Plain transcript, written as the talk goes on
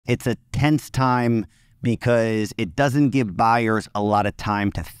It's a tense time because it doesn't give buyers a lot of time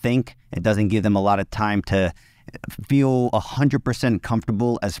to think. It doesn't give them a lot of time to feel 100%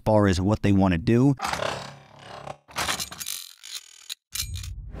 comfortable as far as what they want to do.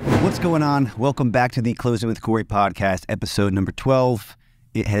 What's going on? Welcome back to the Closing with Cory podcast, episode number 12.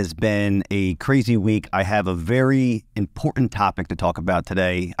 It has been a crazy week. I have a very important topic to talk about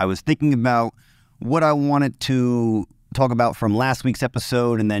today. I was thinking about what I wanted to talk about from last week's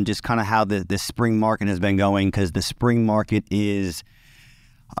episode and then just kind of how the spring market has been going, because the spring market is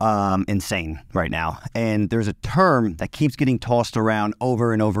insane right now. And there's a term that keeps getting tossed around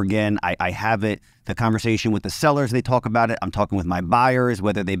over and over again. I have it, the conversation with the sellers, they talk about it. I'm talking with my buyers,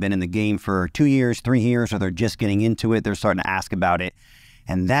 whether they've been in the game for 2 years, 3 years, or they're just getting into it, they're starting to ask about it.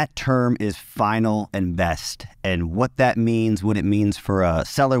 And that term is final and best. And what that means, what it means for a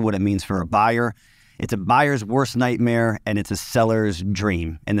seller, what it means for a buyer. It's a buyer's worst nightmare, and it's a seller's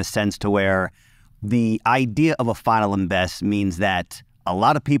dream, in the sense to where the idea of a final and best means that a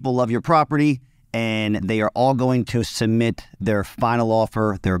lot of people love your property and they are all going to submit their final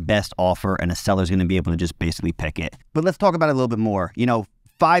offer, their best offer, and a seller's going to be able to just basically pick it. But let's talk about it a little bit more.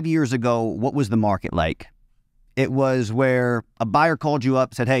 5 years ago, what was the market like? It was where a buyer called you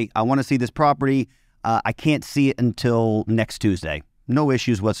up, said, hey, I want to see this property. I can't see it until next Tuesday. No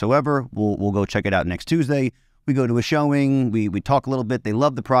issues whatsoever. We'll go check it out next Tuesday. We go to a showing. We talk a little bit. They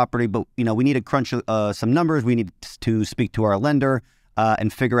love the property, but we need to crunch some numbers. We need to speak to our lender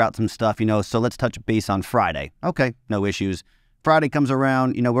and figure out some stuff. So let's touch base on Friday. Okay, no issues. Friday comes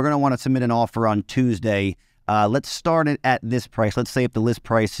around. We're going to want to submit an offer on Tuesday. Let's start it at this price. Let's say if the list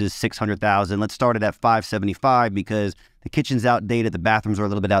price is $600,000, let's start it at $575 because the kitchen's outdated, the bathrooms are a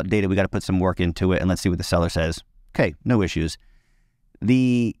little bit outdated. We got to put some work into it, and let's see what the seller says. Okay, no issues.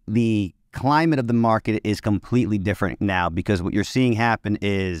 The climate of the market is completely different now, because what you're seeing happen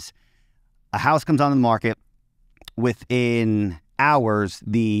is a house comes on the market. Within hours,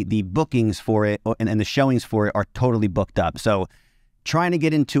 the bookings for it and the showings for it are totally booked up. So trying to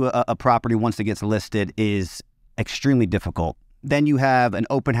get into a property once it gets listed is extremely difficult. Then you have an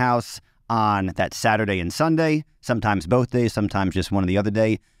open house on that Saturday and Sunday, sometimes both days, sometimes just one or the other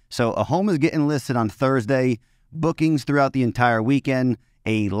day. So a home is getting listed on Thursday, bookings throughout the entire weekend,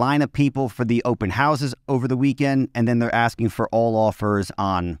 a line of people for the open houses over the weekend, and then they're asking for all offers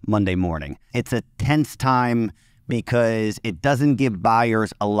on Monday morning. It's a tense time because it doesn't give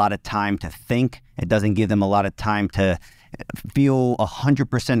buyers a lot of time to think. It doesn't give them a lot of time to feel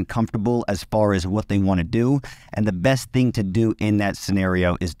 100% comfortable as far as what they want to do. And the best thing to do in that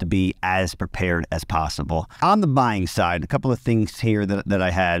scenario is to be as prepared as possible. On the buying side, a couple of things here that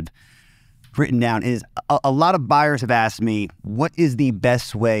I had written down is a lot of buyers have asked me, what is the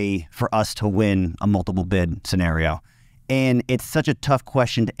best way for us to win a multiple bid scenario? And it's such a tough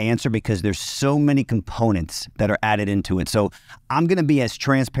question to answer because there's so many components that are added into it. So I'm going to be as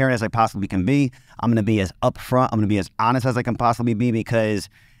transparent as I possibly can be. I'm going to be as upfront. I'm going to be as honest as I can possibly be, because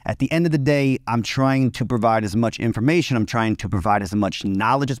at the end of the day, I'm trying to provide as much information. I'm trying to provide as much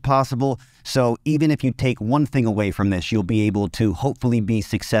knowledge as possible. So even if you take one thing away from this, you'll be able to hopefully be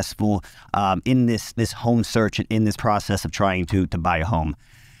successful in this home search and in this process of trying to buy a home.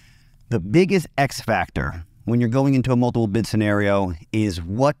 The biggest X factor when you're going into a multiple bid scenario is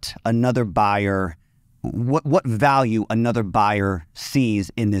what another buyer, what value another buyer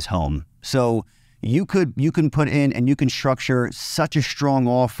sees in this home. So you can put in and you can structure such a strong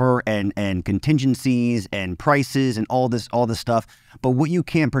offer and contingencies and prices and all this stuff. But what you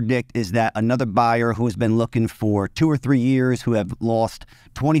can't predict is that another buyer who has been looking for 2 or 3 years, who have lost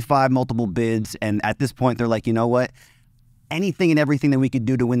 25 multiple bids, and at this point they're like, you know what? Anything and everything that we could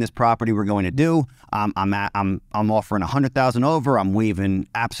do to win this property, we're going to do. I'm offering $100,000 over. I'm waiving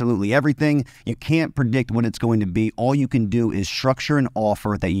absolutely everything. You can't predict what it's going to be. All you can do is structure an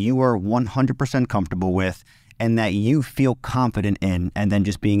offer that you are 100% comfortable with and that you feel confident in, and then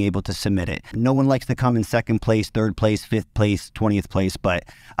just being able to submit it. No one likes to come in second place, third place, fifth place, 20th place, but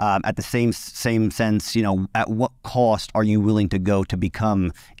at the same sense, at what cost are you willing to go to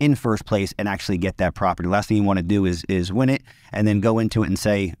become in first place and actually get that property? Last thing you want to do is win it and then go into it and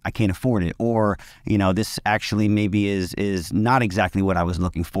say, I can't afford it, or this actually maybe is not exactly what I was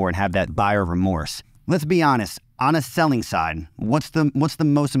looking for, and have that buyer remorse. Let's be honest. On a selling side, what's the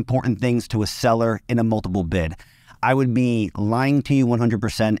most important things to a seller in a multiple bid? I would be lying to you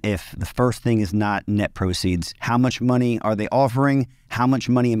 100% if the first thing is not net proceeds. How much money are they offering? How much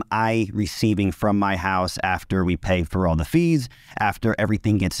money am I receiving from my house after we pay for all the fees, after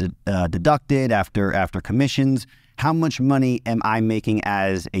everything gets deducted, after commissions? How much money am I making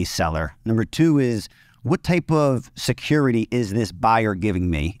as a seller? Number two is, what type of security is this buyer giving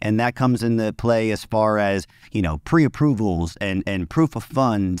me? And that comes into play as far as, pre-approvals and proof of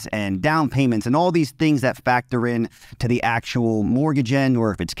funds and down payments and all these things that factor in to the actual mortgage end,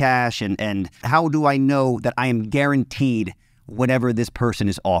 or if it's cash, and how do I know that I am guaranteed whatever this person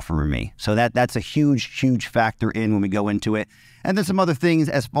is offering me? So that's a huge factor in when we go into it. And then some other things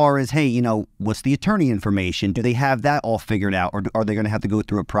as far as, hey, what's the attorney information? Do they have that all figured out, or are they going to have to go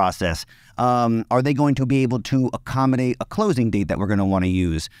through a process? Are they going to be able to accommodate a closing date that we're going to want to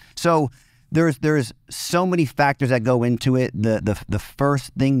use? So there's so many factors that go into it. The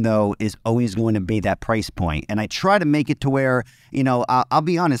first thing, though, is always going to be that price point. And I try to make it to where, I'll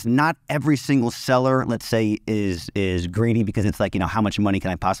be honest, not every single seller, let's say, is greedy, because it's like, how much money can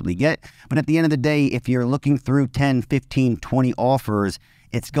I possibly get? But at the end of the day, if you're looking through 10, 15, 20 offers,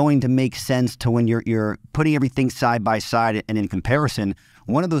 it's going to make sense to, when you're putting everything side by side and in comparison,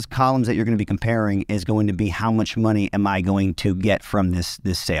 one of those columns that you're going to be comparing is going to be how much money am I going to get from this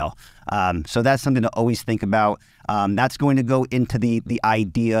sale. So that's something to always think about. That's going to go into the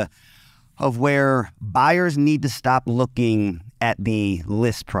idea of where buyers need to stop looking at the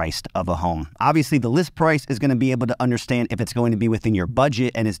list price of a home. Obviously, the list price is going to be able to understand if it's going to be within your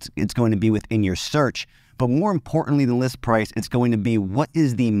budget and it's going to be within your search. But more importantly than list price, it's going to be what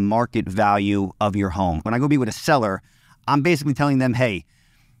is the market value of your home. When I go be with a seller, I'm basically telling them, hey,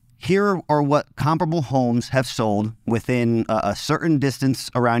 here are what comparable homes have sold within a certain distance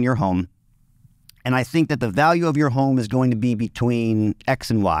around your home. And I think that the value of your home is going to be between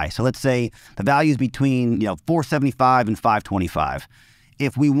X and Y. So let's say the value is between $475 and $525.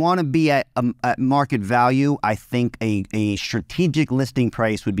 If we want to be at market value, I think a strategic listing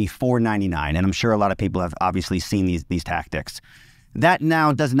price would be $499. And I'm sure a lot of people have obviously seen these tactics. That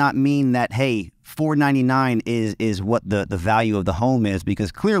now does not mean that, hey, $499 is what the value of the home is,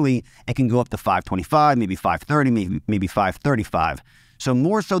 because clearly it can go up to $525, maybe $530, maybe $535. So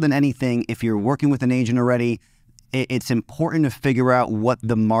more so than anything, if you're working with an agent already, it's important to figure out what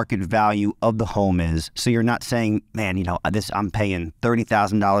the market value of the home is. So you're not saying, man, I'm paying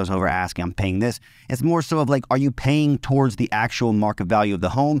 $30,000 over asking, I'm paying this. It's more so of like, are you paying towards the actual market value of the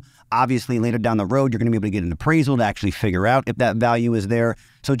home? Obviously, later down the road, you're going to be able to get an appraisal to actually figure out if that value is there.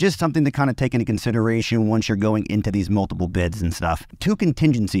 So just something to kind of take into consideration once you're going into these multiple bids and stuff. 2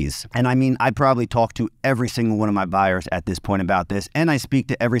 contingencies. And I mean, I probably talk to every single one of my buyers at this point about this, and I speak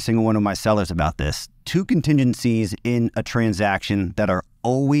to every single one of my sellers about this. 2 contingencies in a transaction that are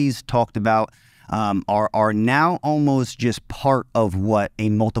always talked about are now almost just part of what a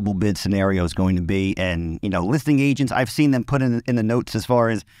multiple bid scenario is going to be. And, listing agents, I've seen them put in the notes as far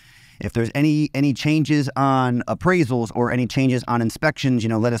as, if there's any changes on appraisals or any changes on inspections,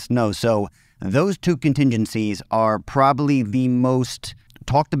 let us know. So those 2 contingencies are probably the most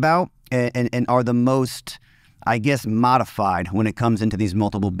talked about and are the most, I guess, modified when it comes into these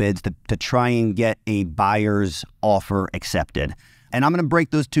multiple bids to try and get a buyer's offer accepted. And I'm going to break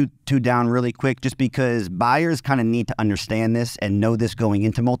those two down really quick, just because buyers kind of need to understand this and know this going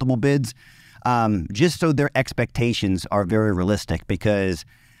into multiple bids, just so their expectations are very realistic, because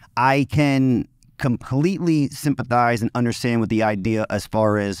I can completely sympathize and understand with the idea as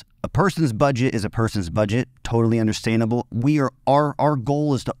far as a person's budget is a person's budget, totally understandable. Our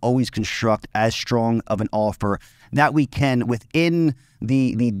goal is to always construct as strong of an offer that we can within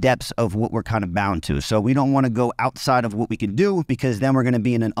the depths of what we're kind of bound to. So we don't want to go outside of what we can do, because then we're going to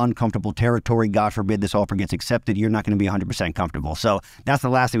be in an uncomfortable territory. God forbid this offer gets accepted, you're not going to be 100% comfortable. So that's the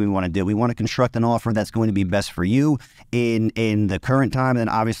last thing we want to do. We want to construct an offer that's going to be best for you in the current time, and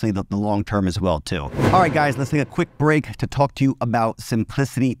obviously the long term as well too. All right, guys, let's take a quick break to talk to you about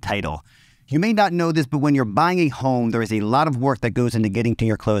Simplicity Title. You may not know this, but when you're buying a home, there is a lot of work that goes into getting to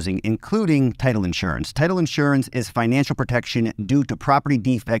your closing, including title insurance. Title insurance is financial protection due to property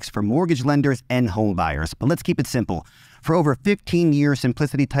defects for mortgage lenders and home buyers. But let's keep it simple. For over 15 years,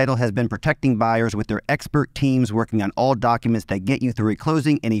 Simplicity Title has been protecting buyers with their expert teams working on all documents that get you through a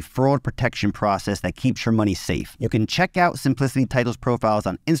closing and a fraud protection process that keeps your money safe. You can check out Simplicity Title's profiles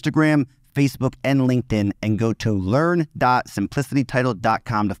on Instagram, Facebook, and LinkedIn, and go to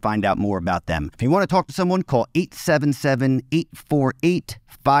learn.simplicitytitle.com to find out more about them. If you want to talk to someone, call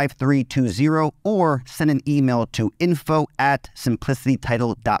 877-848-5320 or send an email to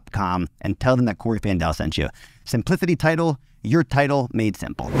info@simplicitytitle.com and tell them that Cory Fandel sent you. Simplicity Title, your title made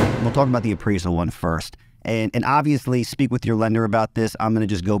simple. We'll talk about the appraisal one first. And obviously, speak with your lender about this. I'm going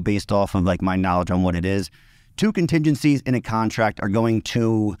to just go based off of like my knowledge on what it is. 2 contingencies in a contract are going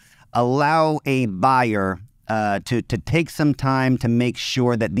to allow a buyer to take some time to make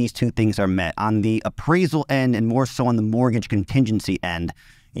sure that these 2 things are met. On the appraisal end, and more so on the mortgage contingency end,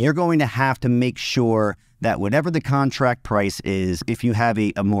 you're going to have to make sure that whatever the contract price is, if you have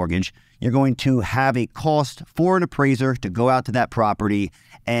a mortgage, you're going to have a cost for an appraiser to go out to that property,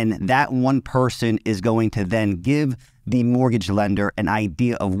 and that one person is going to then give the mortgage lender an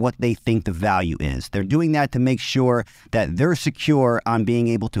idea of what they think the value is. They're doing that to make sure that they're secure on being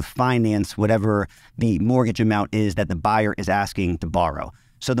able to finance whatever the mortgage amount is that the buyer is asking to borrow.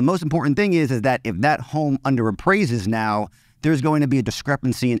 So the most important thing is that if that home underappraises now, there's going to be a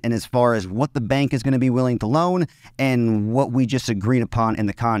discrepancy in as far as what the bank is going to be willing to loan and what we just agreed upon in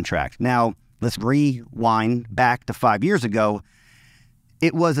the contract. Now, let's rewind back to 5 years ago.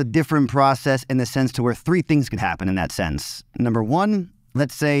 It was a different process in the sense to where three things could happen in that sense. Number one,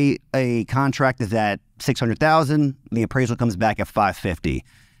 let's say a contract is at $600,000, the appraisal comes back at $550,000.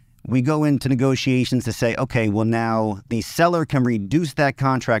 We go into negotiations to say, okay, well now the seller can reduce that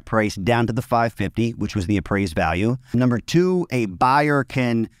contract price down to the $550,000, which was the appraised value. Number two, a buyer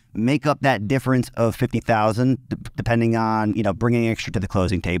can make up that difference of $50,000 depending on, bringing extra to the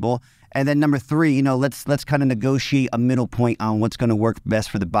closing table. And then number three, let's kind of negotiate a middle point on what's going to work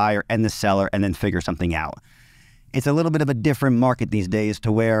best for the buyer and the seller and then figure something out. It's a little bit of a different market these days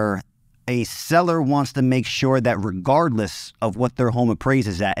to where a seller wants to make sure that regardless of what their home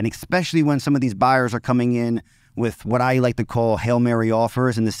appraises at, and especially when some of these buyers are coming in with what I like to call Hail Mary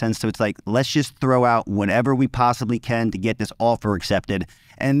offers, in the sense that it's like, let's just throw out whatever we possibly can to get this offer accepted,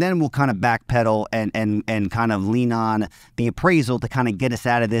 and then we'll kind of backpedal and kind of lean on the appraisal to kind of get us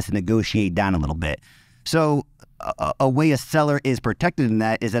out of this and negotiate down a little bit. So a way a seller is protected in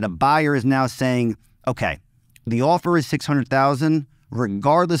that is that a buyer is now saying, okay, the offer is $600,000.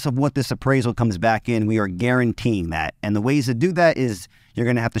 Regardless of what this appraisal comes back in, we are guaranteeing that. And the ways to do that is you're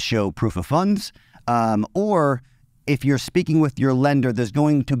going to have to show proof of funds, or if you're speaking with your lender, there's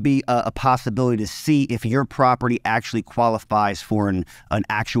going to be a possibility to see if your property actually qualifies for an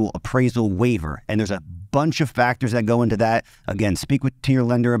actual appraisal waiver. And there's a bunch of factors that go into that. Again, speak to your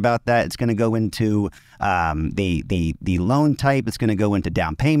lender about that. It's going to go into the loan type. It's going to go into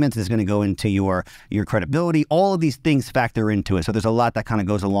down payments. It's going to go into your credibility. All of these things factor into it. So there's a lot that kind of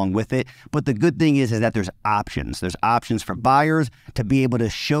goes along with it. But the good thing is that there's options. There's options for buyers to be able to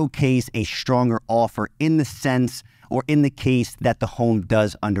showcase a stronger offer in the sense or in the case that the home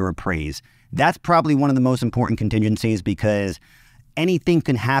does underappraise. That's probably one of the most important contingencies because anything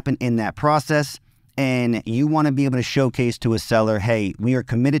can happen in that process. And you want to be able to showcase to a seller, hey, we are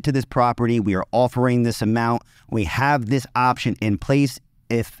committed to this property. We are offering this amount. We have this option in place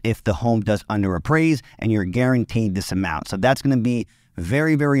if the home does underappraise, and you're guaranteed this amount. So that's going to be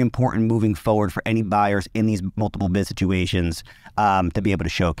very, very important moving forward for any buyers in these multiple bid situations to be able to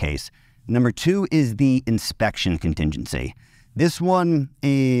showcase. Number two is the inspection contingency. This one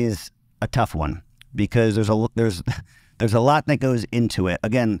is a tough one because there's a lot that goes into it.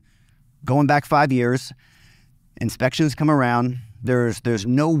 Again, going back 5 years, inspections come around. There's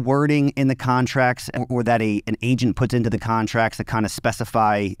no wording in the contracts or that an agent puts into the contracts that kind of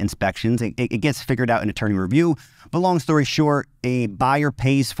specify inspections. It gets figured out in attorney review. But long story short, a buyer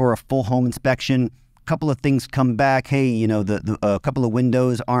pays for a full home inspection. A couple of things come back. Hey, a couple of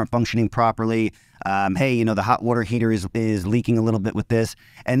windows aren't functioning properly. Hey, the hot water heater is leaking a little bit with this.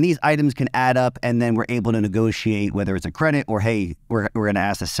 And these items can add up, and then we're able to negotiate whether it's a credit or, hey, we're going to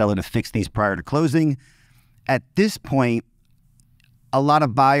ask the seller to fix these prior to closing. At this point, a lot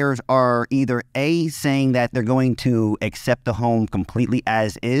of buyers are either A, saying that they're going to accept the home completely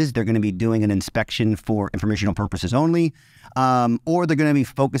as is. They're going to be doing an inspection for informational purposes only. Or they're going to be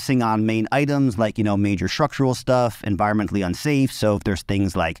focusing on main items like, major structural stuff, environmentally unsafe. So if there's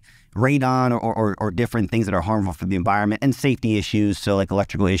things like radon or different things that are harmful for the environment, and safety issues, so like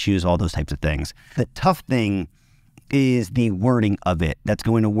electrical issues, all those types of things. The tough thing is the wording of it. That's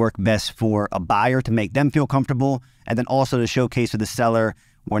going to work best for a buyer to make them feel comfortable, and then also to showcase to the seller,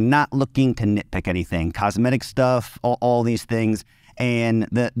 we're not looking to nitpick anything. Cosmetic stuff, all these things. And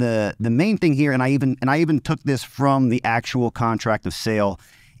the main thing here, and I even took this from the actual contract of sale,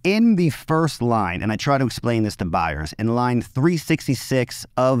 in the first line, and I try to explain this to buyers, in line 366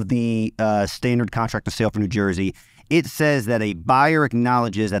 of the standard contract of sale for New Jersey, it says that a buyer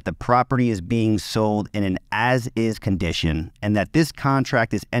acknowledges that the property is being sold in an as-is condition and that this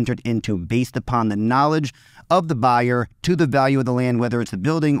contract is entered into based upon the knowledge of the buyer to the value of the land, whether it's the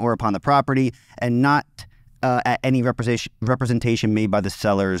building or upon the property, and not at any representation made by the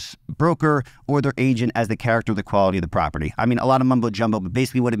seller's broker or their agent as the character or the quality of the property. I mean, a lot of mumbo jumbo, but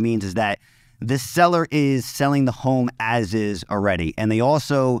basically what it means is that the seller is selling the home as is already. And they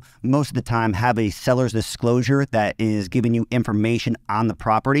also, most of the time, have a seller's disclosure that is giving you information on the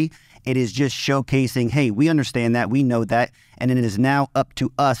property. It is just showcasing, hey, we understand that, we know that, and it is now up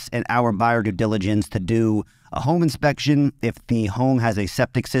to us and our buyer due diligence to do a home inspection. If the home has a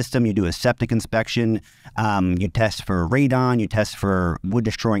septic system, you do a septic inspection. You test for radon, you test for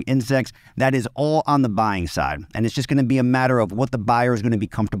wood-destroying insects. That is all on the buying side. And it's just going to be a matter of what the buyer is going to be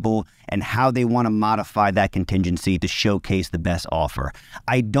comfortable and how they want to modify that contingency to showcase the best offer.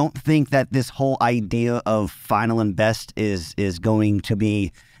 I don't think that this whole idea of final and best is going to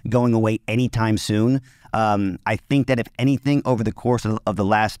be going away anytime soon. I think that if anything, over the course of the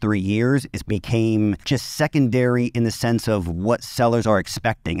last 3 years, it became just secondary in the sense of what sellers are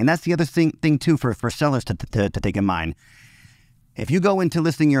expecting. And that's the other thing too, for sellers to take in mind. If you go into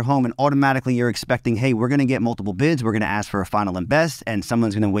listing your home and automatically you're expecting, hey, we're going to get multiple bids, we're going to ask for a final and best, and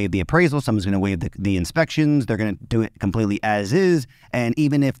someone's going to waive the appraisal, someone's going to waive the inspections, they're going to do it completely as is, and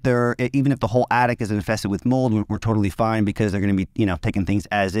even if the whole attic is infested with mold, we're totally fine because they're going to be, taking things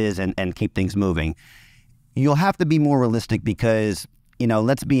as is and keep things moving. You'll have to be more realistic because,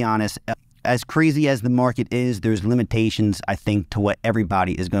 let's be honest, as crazy as the market is, there's limitations, I think, to what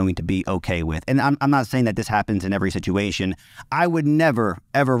everybody is going to be okay with. And I'm not saying that this happens in every situation. I would never,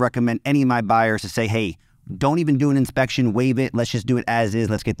 ever recommend any of my buyers to say, hey, don't even do an inspection, waive it, let's just do it as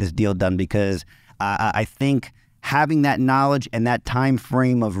is, let's get this deal done, because I think having that knowledge and that time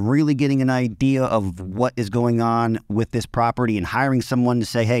frame of really getting an idea of what is going on with this property and hiring someone to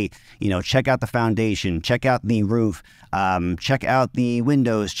say, hey, check out the foundation, check out the roof, check out the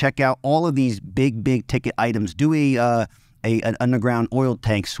windows, check out all of these big ticket items, do an underground oil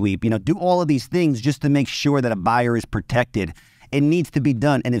tank sweep, do all of these things just to make sure that a buyer is protected. It needs to be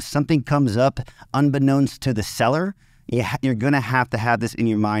done. And if something comes up unbeknownst to the seller, you're going to have this in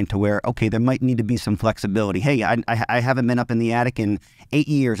your mind to where, okay, there might need to be some flexibility. Hey, I haven't been up in the attic in 8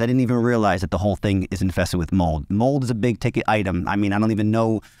 years. I didn't even realize that the whole thing is infested with mold. Mold is a big ticket item. I mean, I don't even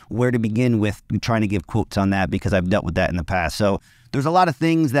know where to begin with trying to give quotes on that because I've dealt with that in the past. So there's a lot of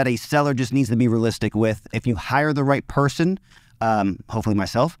things that a seller just needs to be realistic with. If you hire the right person, hopefully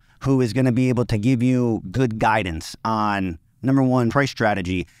myself, who is going to be able to give you good guidance on, number one, price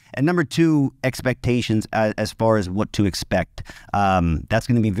strategy, and number two, expectations as far as what to expect. That's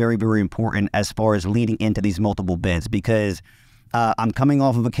going to be very, very important as far as leading into these multiple bids, because I'm coming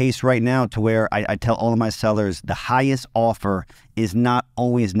off of a case right now to where I tell all of my sellers the highest offer is not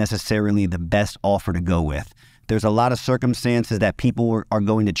always necessarily the best offer to go with. There's a lot of circumstances that people are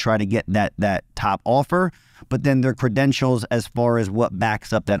going to try to get that top offer, but then their credentials as far as what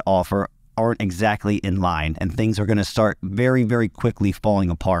backs up that offer aren't exactly in line, and things are going to start very, very quickly falling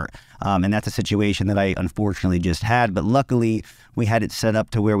apart. And that's a situation that I unfortunately just had, but luckily we had it set up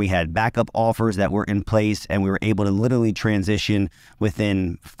to where we had backup offers that were in place, and we were able to literally transition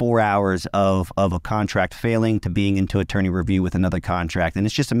within 4 hours of a contract failing to being into attorney review with another contract. And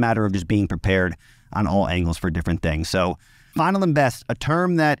it's just a matter of just being prepared on all angles for different things. So final and best, a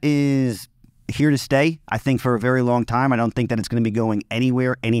term that is here to stay, I think, for a very long time. I don't think that it's going to be going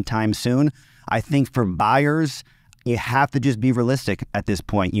anywhere anytime soon. I think for buyers, you have to just be realistic at this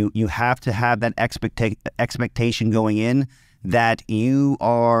point. You have to have that expectation going in that you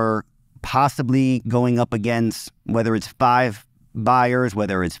are possibly going up against, whether it's 5 buyers,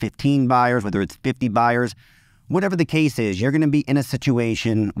 whether it's 15 buyers, whether it's 50 buyers, whatever the case is, you're going to be in a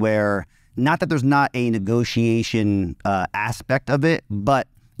situation where, not that there's not a negotiation aspect of it, but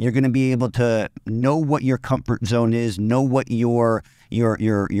you're going to be able to know what your comfort zone is, know what your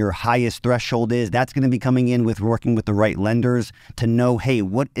highest threshold is. That's going to be coming in with working with the right lenders to know, hey,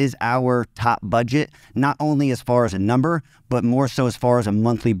 what is our top budget? Not only as far as a number, but more so as far as a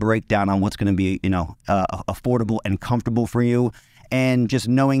monthly breakdown on what's going to be, affordable and comfortable for you. And just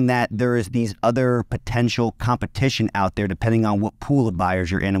knowing that there is these other potential competition out there, depending on what pool of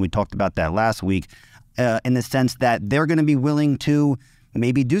buyers you're in. And we talked about that last week, in the sense that they're going to be willing to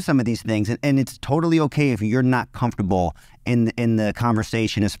maybe do some of these things. And it's totally okay if you're not comfortable in the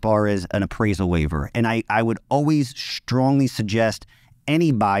conversation as far as an appraisal waiver. And I would always strongly suggest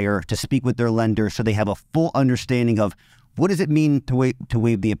any buyer to speak with their lender so they have a full understanding of what does it mean to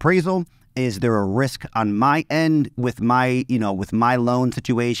waive the appraisal. Is there a risk on my end with my, with my loan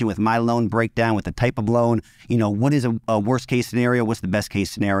situation, with my loan breakdown, with the type of loan? What is a worst case scenario? What's the best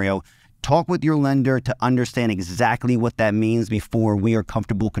case scenario? Talk with your lender to understand exactly what that means before we are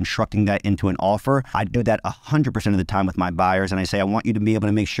comfortable constructing that into an offer. I do that 100% of the time with my buyers, and I say I want you to be able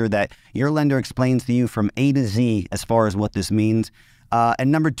to make sure that your lender explains to you from A to Z as far as what this means.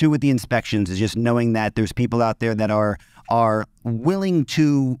 And number two with the inspections is just knowing that there's people out there that are are willing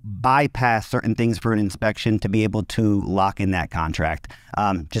to bypass certain things for an inspection to be able to lock in that contract.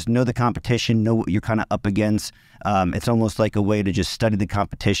 Just know the competition, know what you're kind of up against. It's almost like a way to just study the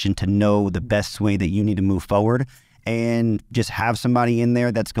competition to know the best way that you need to move forward, and just have somebody in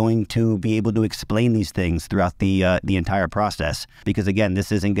there that's going to be able to explain these things throughout the entire process. Because again,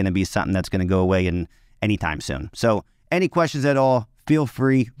 this isn't going to be something that's going to go away in anytime soon. So any questions at all, feel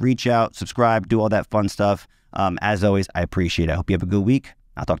free, reach out, subscribe, do all that fun stuff. As always, I appreciate it. I hope you have a good week.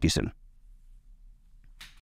 I'll talk to you soon.